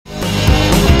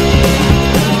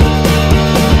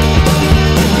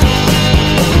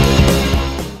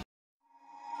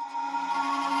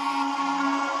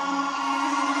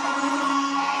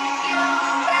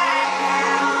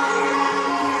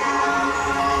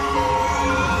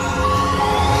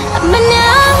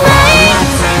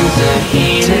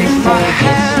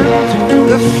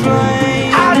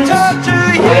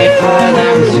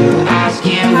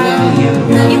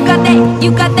You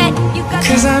got that, you got that.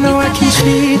 'Cause I know I can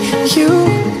treat you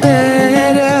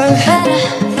better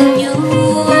than you.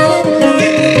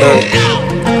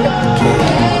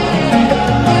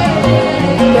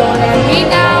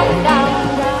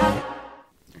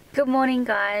 Good morning,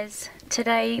 guys.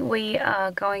 Today we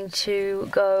are going to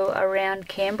go around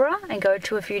Canberra and go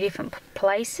to a few different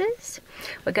places.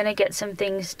 We're going to get some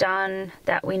things done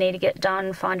that we need to get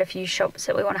done, find a few shops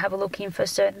that we want to have a look in for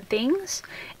certain things,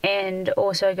 and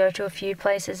also go to a few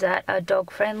places that are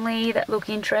dog friendly, that look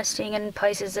interesting, and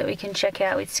places that we can check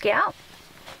out with Scout.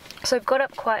 So we've got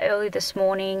up quite early this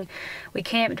morning. We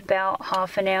camped about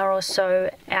half an hour or so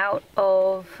out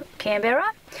of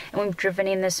Canberra, and we've driven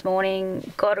in this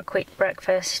morning, got a quick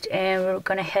breakfast, and we're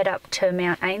going to head up to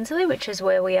Mount Ainslie, which is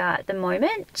where we are at the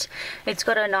moment. It's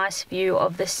got a nice view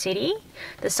of the city.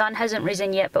 The sun hasn't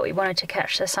risen yet, but we wanted to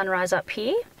catch the sunrise up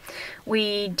here.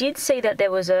 We did see that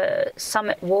there was a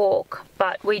summit walk,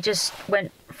 but we just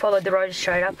followed the road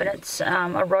straight up, and it's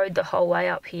a road the whole way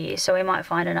up here, so we might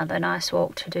find another nice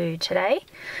walk to do today.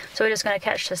 So we're just going to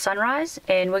catch the sunrise,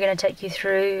 and we're going to take you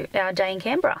through our day in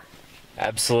Canberra.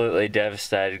 Absolutely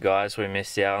devastated, guys. We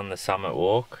missed out on the summit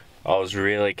walk. I was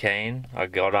really keen. I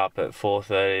got up at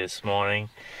 4:30 this morning,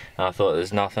 and I thought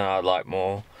there's nothing I'd like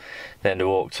more than to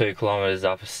walk 2 kilometers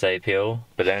up a steep hill.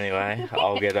 But anyway,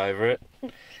 I'll get over it.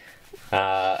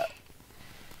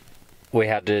 We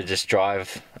had to just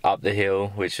drive up the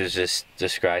hill, which was just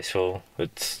disgraceful.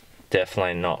 It's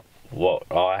definitely not what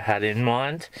I had in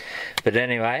mind. But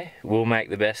anyway, we'll make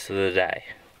the best of the day.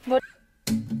 What?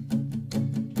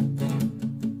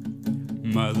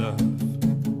 My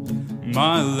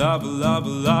love,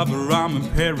 lover, I'm in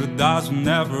paradise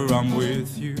whenever I'm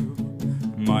with you.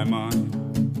 My mind,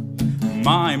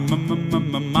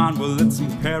 well, it's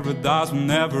in paradise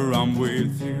whenever I'm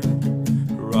with you.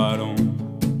 Right on,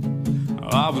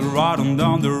 I will ride on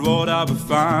down the road, I will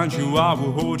find you, I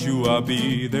will hold you, I'll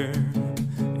be there.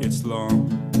 It's long,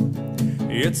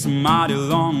 it's a mighty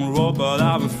long road, but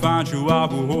I will find you, I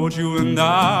will hold you, and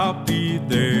I'll be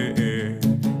there.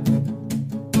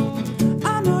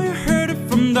 I know you heard it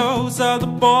from those other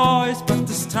boys, but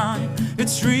this time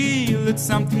it's real, it's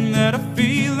something that I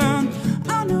feel, and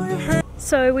I know you heard.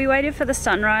 So we waited for the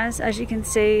sunrise. As you can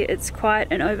see, it's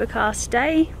quite an overcast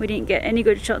day. We didn't get any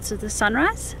good shots of the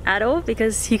sunrise at all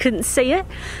because you couldn't see it,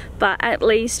 but at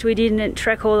least we didn't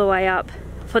trek all the way up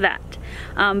for that.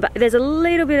 But there's a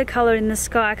little bit of colour in the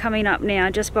sky coming up now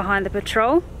just behind the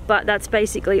patrol, but that's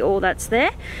basically all that's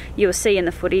there. You'll see in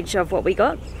the footage of what we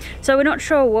got. So we're not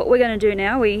sure what we're going to do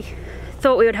now. We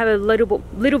thought we would have a little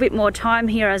bit more time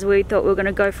here, as we thought we were going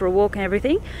to go for a walk and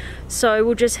everything. So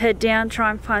we'll just head down, try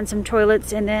and find some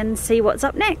toilets, and then see what's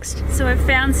up next. So we've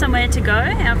found somewhere to go.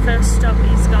 Our first stop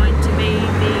is going to be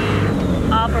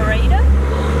the Arboretum.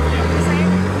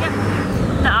 Yep,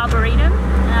 the Arboretum.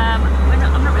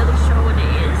 I'm not really sure what it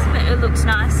is, but it looks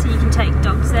nice. You can take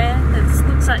dogs there. It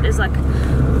looks like there's like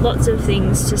lots of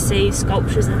things to see,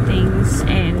 sculptures and things,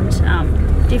 and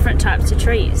different types of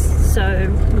trees. So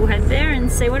we'll head there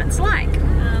and see what it's like.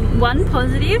 One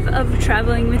positive of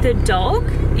traveling with a dog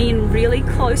in really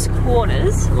close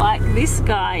quarters, like this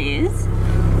guy is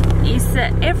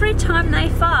that every time they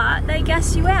fart, they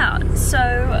gas you out. So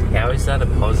how is that a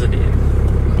positive?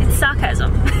 It's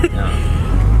sarcasm. No.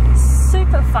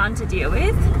 Super fun to deal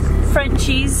with.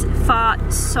 Frenchies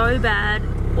fart so bad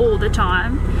all the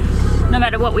time, no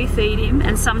matter what we feed him,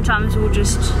 and sometimes we'll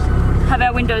just have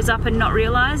our windows up and not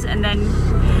realise, and then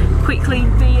quickly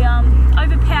be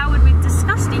overpowered with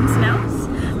disgusting smells.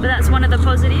 But that's one of the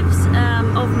positives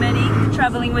of many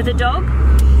travelling with a dog.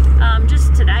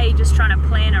 Just today, just trying to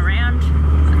plan around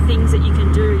things that you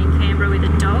can do in Canberra with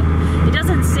a dog. It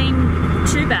doesn't seem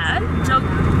too bad. Dog,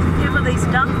 here are these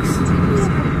ducks.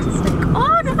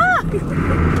 Oh no!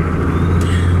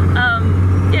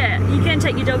 Yeah, you can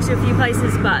take your dogs to a few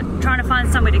places, but trying to find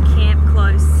somewhere to camp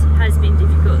close has been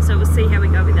difficult, so we'll see how we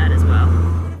go with that as well.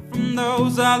 From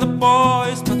those other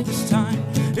boys, but this time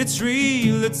it's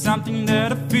real, it's something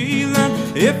that I feel,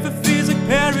 and if it feels like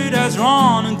paradise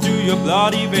running through your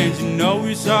bloody veins, you know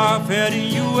it's off heading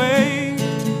your way.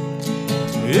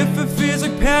 If it feels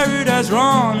like paradise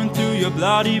running through your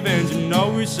bloody veins, you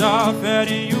know it's off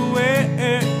heading your way.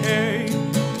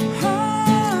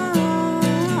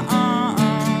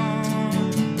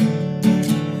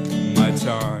 My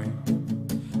time,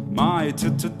 my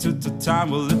time,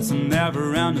 well, it's a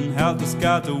never-ending hell. It's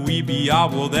got to we be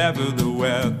out whatever the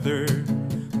weather.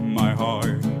 My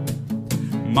heart,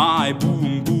 my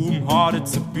boom boom heart,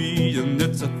 it's a beat and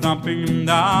it's a thumping, and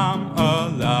I'm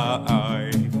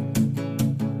alive.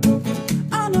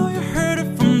 I know you heard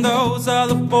it from those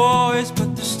other boys,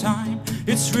 but this time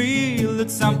it's real,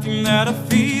 it's something that I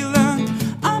feel. And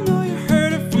I know you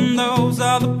heard it from those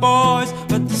other boys,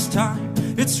 but this time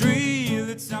it's real,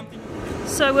 it's something.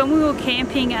 So when we were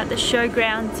camping at the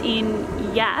showgrounds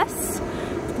in Yass,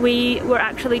 we were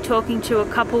actually talking to a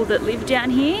couple that live down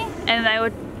here, and they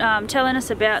were telling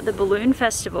us about the balloon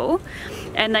festival,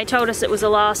 and they told us it was the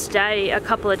last day a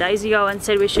couple of days ago and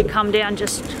said we should come down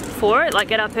just for it, like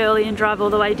get up early and drive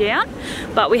all the way down.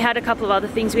 But we had a couple of other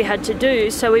things we had to do,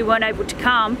 so we weren't able to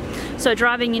come. So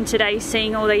driving in today,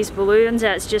 seeing all these balloons,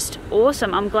 it's just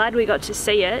awesome. I'm glad we got to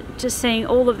see it. Just seeing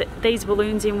all of these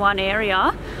balloons in one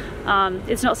area,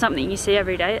 it's not something you see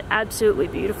every day. It's absolutely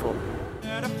beautiful.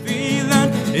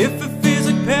 If it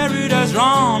feels like paradise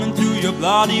running through your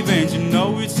bloody veins, you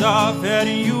know it's off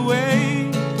heading your way.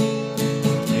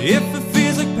 If it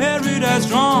feels like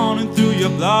paradise running through your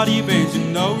bloody veins, you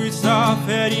know it's off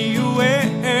heading your way.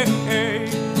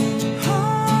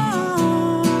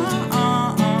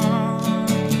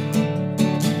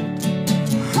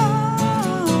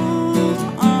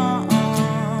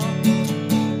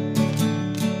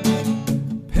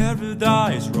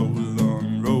 Paradise, roll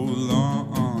on, roll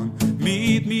on.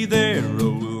 Meet me there,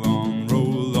 roll on,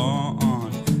 roll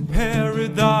on.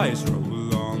 Paradise,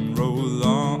 roll on, roll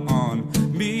on.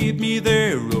 Meet me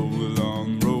there, roll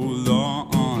on, roll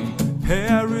on.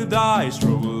 Paradise,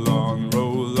 roll on,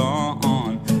 roll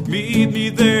on. Meet me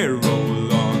there,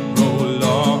 roll on, roll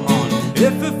on.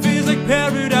 If it feels like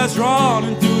paradise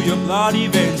running through your bloody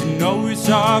veins, you know it's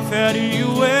off heading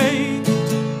your way.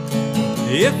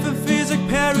 If it feels like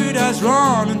paradise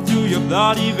running through your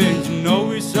bloody veins, you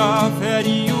know it's off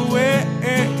heading your way.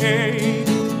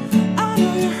 I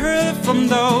know you heard it from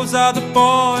those other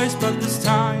boys, but this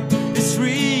time it's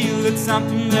real, it's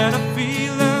something that I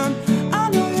feel. And I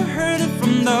know you heard it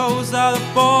from those other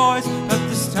boys, but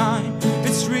this time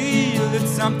it's real,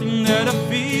 it's something that I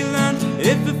feel. And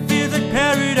if it feels like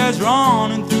paradise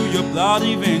running through your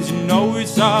bloody veins, you know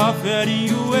it's off heading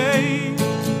your way.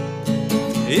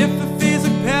 If it feels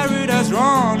like paradise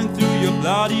running through your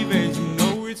bloody veins, you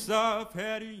know it's off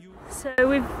heading you. So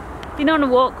we've been on a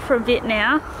walk for a bit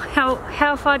now.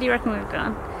 How far do you reckon we've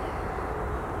gone?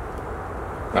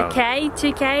 A K,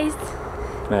 2 Ks?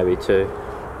 Maybe 2.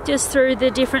 Just through the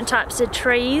different types of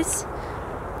trees.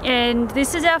 And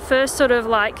this is our first sort of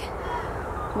like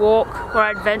walk or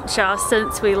adventure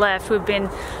since we left. We've been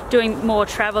doing more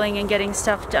traveling and getting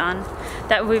stuff done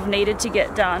that we've needed to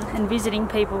get done and visiting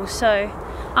people. So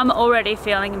I'm already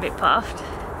feeling a bit puffed.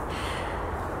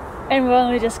 And we've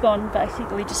only just gone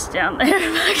basically just down there.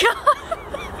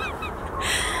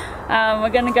 We're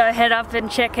going to go head up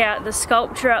and check out the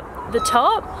sculpture up the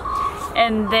top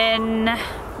and then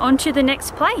on to the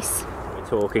next place. We're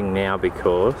talking now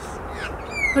because...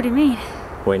 What do you mean?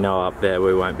 We know up there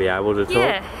we won't be able to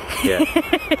talk. Yeah.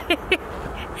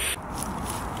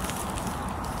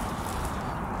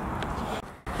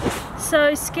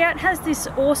 So Scout has this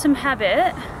awesome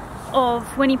habit of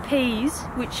when he pees,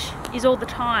 which is all the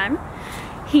time,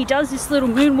 he does this little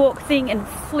moonwalk thing and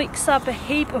flicks up a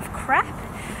heap of crap,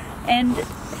 and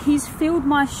he's filled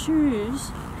my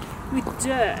shoes with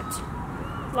dirt,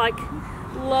 like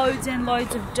loads and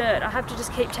loads of dirt. I have to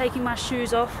just keep taking my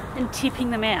shoes off and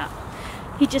tipping them out.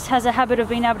 He just has a habit of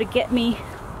being able to get me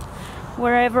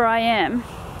wherever I am.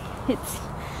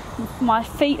 My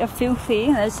feet are filthy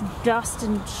and there's dust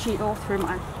and shit all through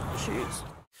my shoes.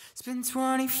 It's been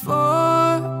 24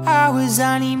 hours,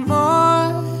 I need more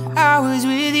hours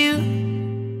with you.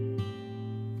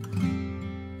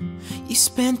 You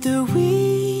spent the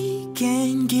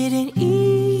weekend getting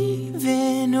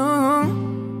even,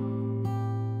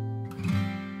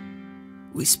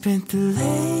 we spent the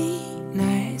late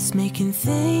nights making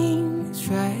things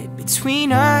right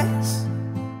between us.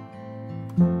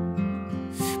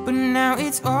 But now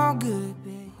it's all good,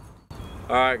 babe.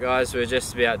 Alright guys, we're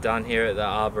just about done here at the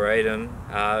Arboretum.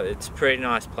 It's a pretty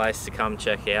nice place to come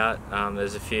check out.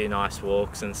 There's a few nice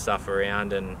walks and stuff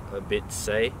around and a bit to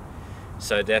see.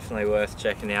 So definitely worth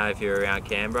checking out if you're around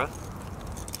Canberra.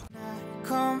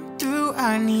 Come through,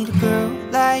 I need a girl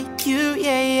like you,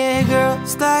 yeah, yeah.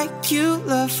 Girls like you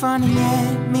love running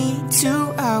at me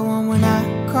too. I want when I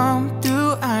come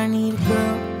through, I need a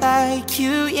girl like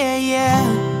you, yeah, yeah.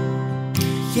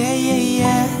 Yeah, yeah,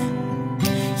 yeah,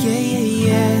 yeah, yeah,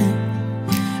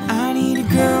 yeah. I need a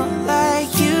girl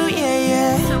like you, yeah,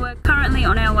 yeah. So we're currently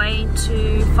on our way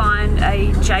to find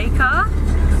a J car.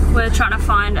 We're trying to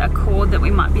find a cord that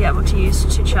we might be able to use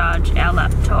to charge our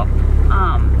laptop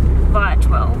via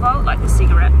 12 volt, like the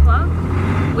cigarette plug.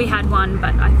 We had one,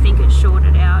 but I think it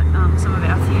shorted out some of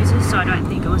our fuses, so I don't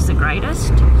think it was the greatest.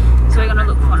 So we're going to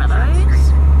look for one of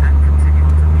those.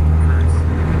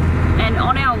 And on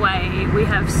we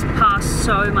have passed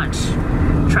so much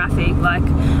traffic, like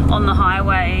on the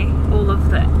highway all of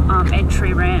the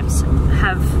entry ramps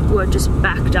were just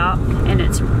backed up, and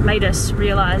it's made us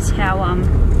realise how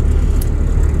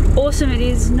awesome it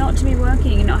is not to be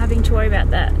working and not having to worry about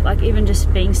that, like even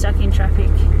just being stuck in traffic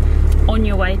on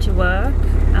your way to work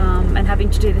and having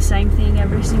to do the same thing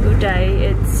every single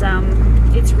day.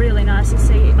 It's really nice to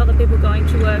see other people going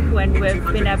to work when we've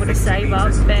been able to save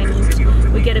up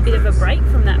and we get a bit of a break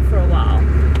from that for a while.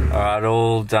 Alright,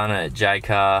 all done at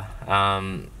JCar.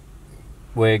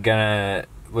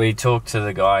 We talked to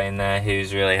the guy in there, he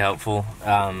was really helpful.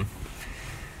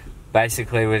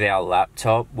 Basically with our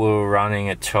laptop, we were running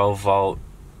a 12 volt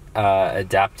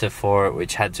adapter for it,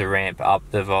 which had to ramp up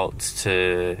the volts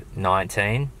to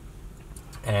 19,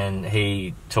 and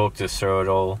he talked us through it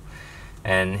all,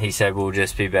 and he said we'll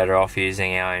just be better off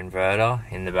using our inverter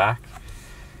in the back,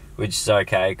 which is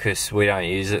okay because we don't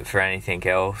use it for anything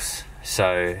else.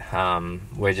 So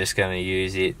we're just going to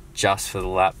use it just for the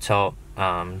laptop,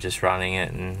 just running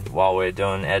it and while we're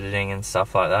doing editing and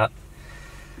stuff like that.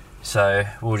 So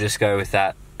we'll just go with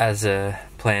that as a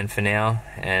plan for now,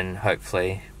 and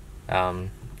hopefully the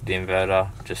inverter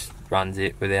just runs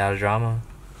it without a drama.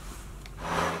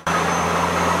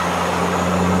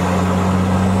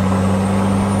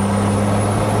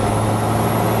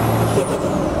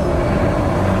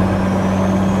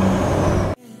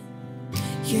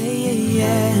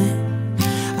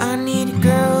 I need a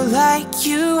girl like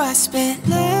you. I spent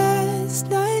last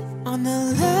night on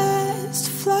the last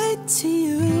flight to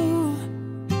you.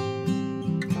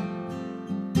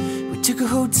 We took a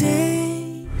whole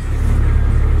day.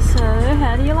 So,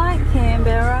 how do you like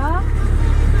Canberra?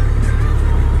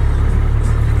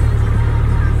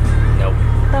 Nope.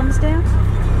 Thumbs down?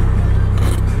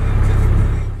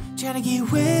 Trying to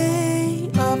get way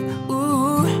up,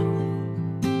 ooh.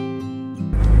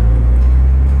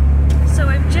 So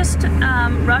we've just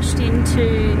rushed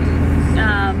into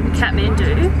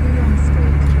Kathmandu.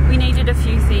 We needed a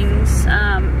few things,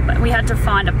 but we had to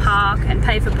find a park and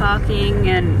pay for parking,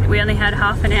 and we only had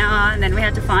half an hour, and then we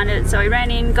had to find it. So we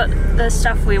ran in, got the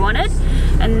stuff we wanted,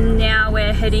 and now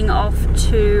we're heading off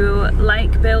to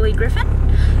Lake Burley Griffin,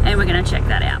 and we're going to check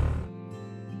that out.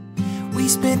 We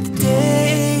spent the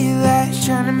daylight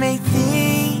trying to make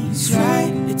things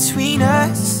right between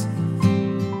us,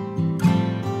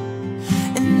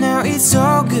 and now it's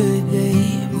all good,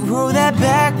 babe. Roll that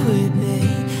backward,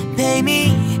 babe. Pay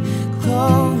me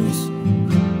close.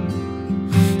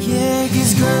 Yeah,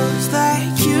 'cause girls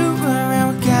like you run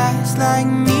around with guys like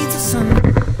me till sun.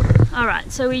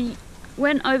 Alright, so we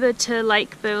went over to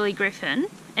Lake Burley Griffin,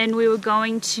 and we were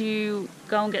going to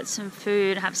go and get some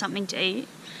food, have something to eat.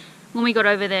 When we got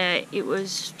over there, it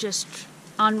was just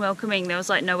unwelcoming. There was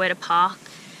like nowhere to park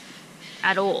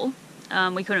at all.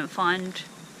 We couldn't find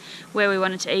where we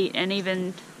wanted to eat, and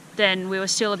even then we were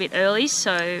still a bit early,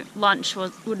 so lunch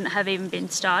wouldn't have even been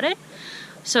started.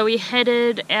 So we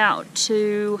headed out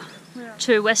to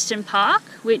Western Park,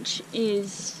 which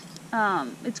is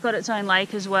it's got its own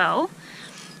lake as well,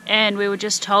 and we were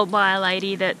just told by a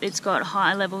lady that it's got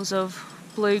high levels of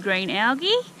blue-green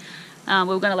algae. We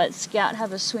were going to let Scout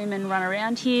have a swim and run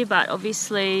around here, but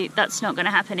obviously that's not going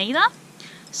to happen either.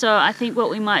 So I think what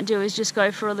we might do is just go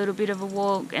for a little bit of a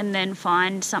walk and then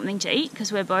find something to eat,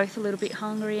 because we're both a little bit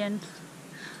hungry and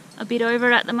a bit over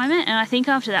it at the moment. And I think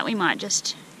after that we might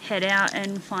just head out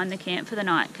and find the camp for the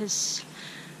night, because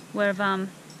we've done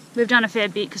a fair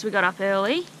bit because we got up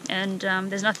early, and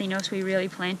there's nothing else we really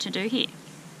plan to do here.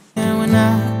 And when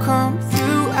I come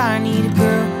through, I need a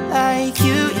girl like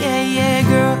you, yeah, yeah.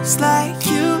 Girls like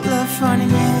you love running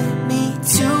at me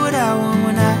to what I want.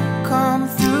 When I come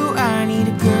through, I need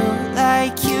a girl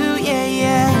like you, yeah,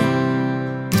 yeah.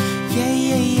 Yeah,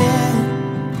 yeah, yeah.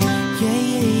 Yeah,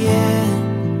 yeah,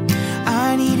 yeah.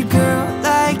 I need a girl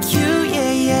like you,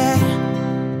 yeah, yeah.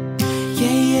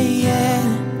 Yeah, yeah, yeah.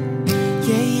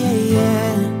 Yeah, yeah,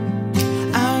 yeah.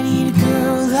 I need a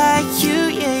girl like you,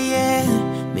 yeah, yeah.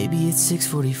 Maybe it's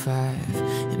 6:45,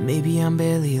 and maybe I'm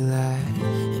barely alive,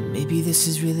 and maybe this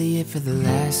is really it for the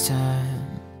last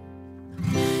time.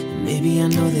 And maybe I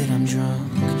know that I'm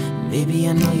drunk, maybe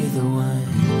I know you're the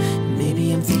one,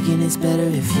 maybe I'm thinking it's better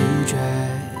if you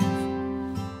drive.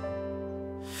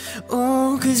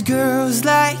 Oh, 'cause girls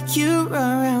like you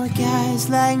run around with guys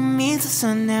like me till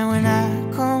sundown. When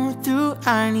I come through,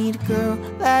 I need a girl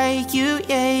like you,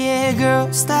 yeah, yeah.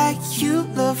 Girls like you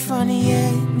love running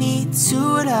at me to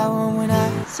what I want. When I...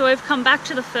 So we've come back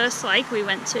to the first lake we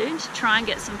went to try and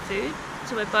get some food.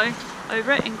 So we're both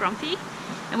over it and grumpy,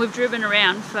 and we've driven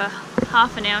around for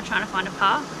half an hour trying to find a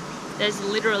park. There's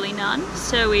literally none,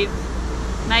 so we've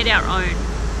made our own.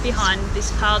 behind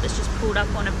this car that's just pulled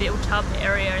up on a built-up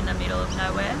area in the middle of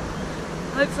nowhere.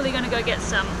 Hopefully going to go get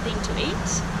something to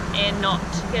eat and not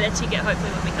get a ticket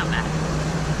hopefully when we come back.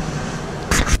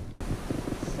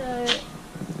 So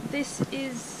this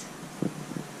is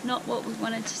not what we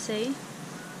wanted to see.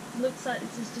 It looks like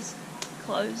this is just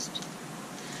closed.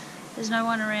 There's no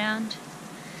one around.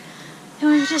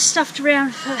 And we've just stuffed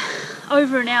around for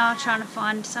over an hour trying to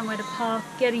find somewhere to park,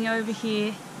 getting over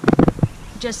here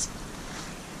just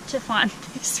to find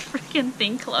this freaking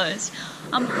thing closed.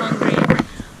 I'm hungry.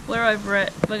 We're over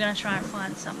it. We're going to try and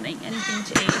find something, anything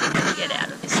to eat and get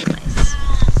out of this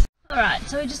place. Alright,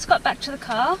 so we just got back to the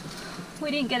car.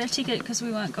 We didn't get a ticket because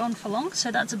we weren't gone for long,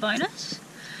 so that's a bonus.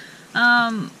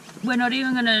 We're not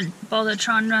even going to bother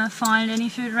trying to find any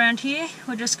food around here.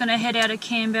 We're just going to head out of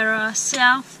Canberra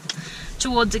south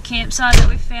towards a campsite that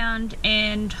we found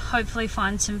and hopefully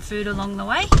find some food along the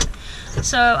way.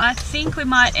 So I think we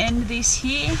might end this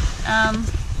here.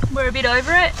 We're a bit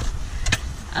over it.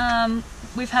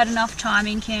 We've had enough time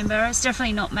in Canberra. It's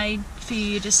definitely not made for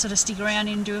you to just sort of stick around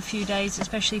and do a few days,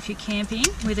 especially if you're camping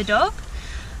with a dog.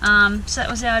 So that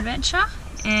was our adventure,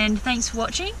 and thanks for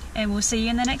watching, and we'll see you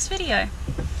in the next video.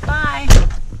 Bye!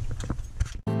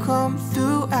 Come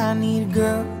through, I need a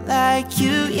girl like you,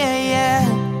 yeah,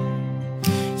 yeah.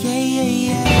 Yeah, yeah,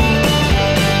 yeah.